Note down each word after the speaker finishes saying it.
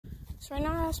So right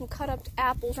now I have some cut up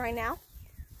apples right now.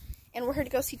 And we're here to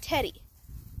go see Teddy.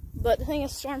 But the thing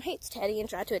is, Storm hates Teddy and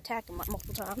tried to attack him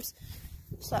multiple times.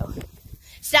 So,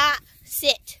 stop,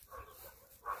 sit,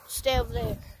 stay over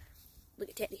there. Look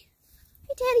at Teddy.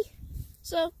 Hey, Teddy.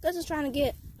 So, Gus is trying to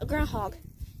get a groundhog.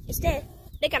 Instead,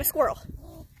 they got a squirrel.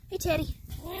 Hey, Teddy.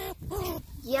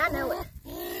 Yeah, I know it.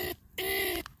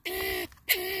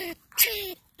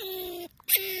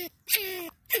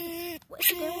 What's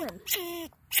he doing?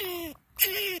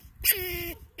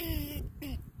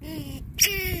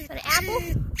 An apple?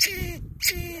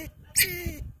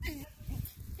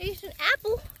 Hey, it's an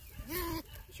apple. You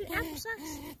shoot apple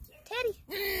size. Teddy.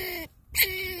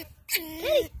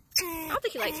 Teddy. I don't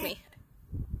think he likes me.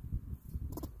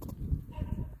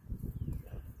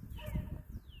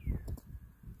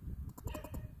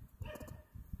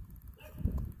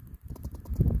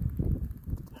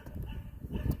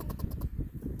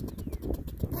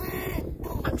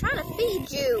 I'm trying to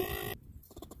feed you.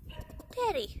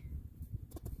 Teddy.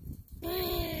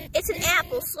 It's an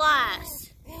apple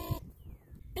slice.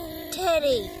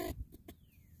 Teddy.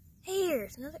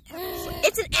 Here's another apple slice.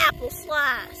 It's an apple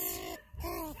slice.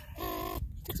 I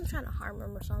think I'm trying to harm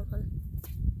him or something.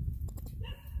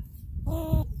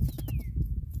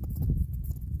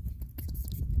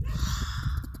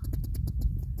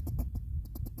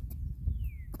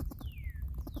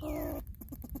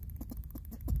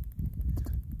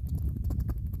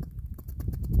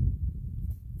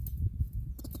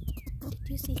 Did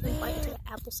you see him bite into the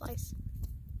apple slice?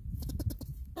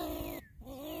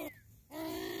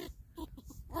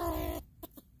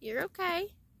 You're okay.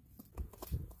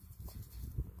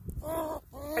 Are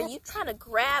you trying to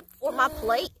grab for my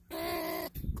plate? Well,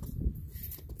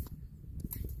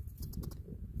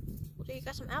 there you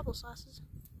got some apple sauces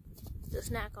to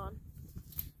snack on.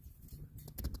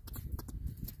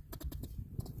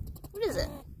 What is it?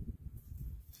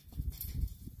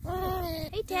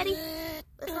 Hey, Teddy.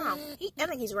 What's wrong? I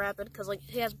think he's rabid because like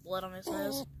he has blood on his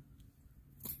nose.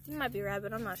 He might be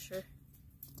rabid. I'm not sure.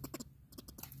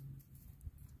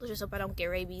 Let's just hope I don't get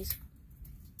rabies.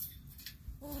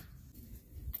 I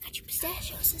got you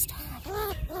pistachios this time.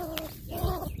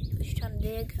 He's trying to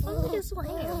dig. Oh, look at his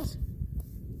little hands.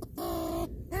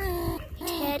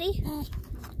 Teddy.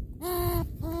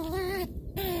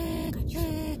 Got you.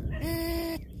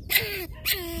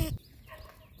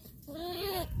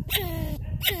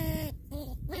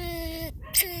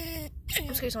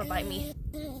 I'm scared he's gonna bite me.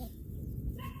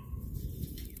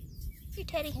 Here,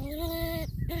 Teddy.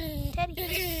 Teddy.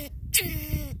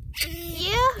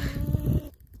 Yeah?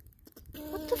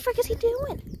 What the frick is he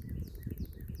doing?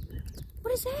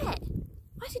 What is that?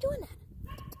 Why is he doing that?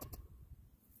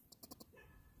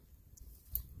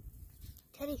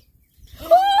 Teddy.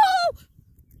 Oh!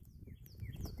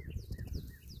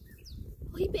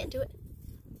 Oh, he bit into it.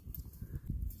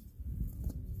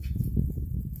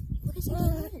 What is he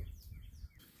doing?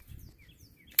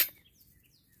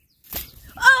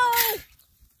 Oh!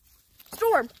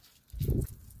 Storm!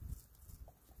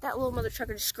 That little mother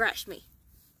trucker just scratched me.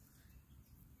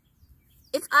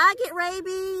 If I get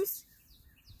rabies,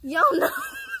 y'all know.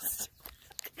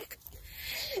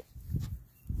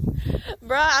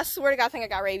 Bruh, I swear to God, I think I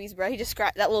got rabies, bruh. He just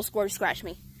scratched, that little squirrel scratched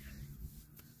me.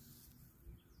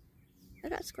 I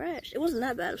got scratched. It wasn't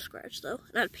that bad of a scratch, though.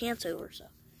 And I had pants over, so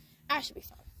I should be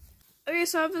fine. Okay,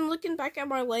 so I've been looking back at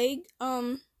my leg.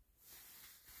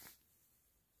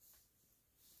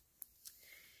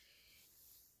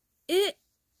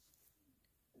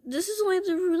 This is only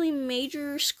the really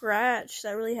major scratch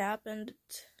that really happened.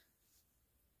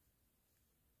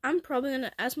 I'm probably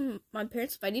gonna ask my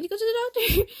parents if I need to go to the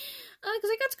doctor. Because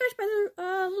I got scratched by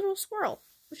the little squirrel,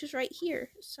 which is right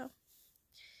here. So,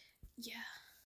 yeah.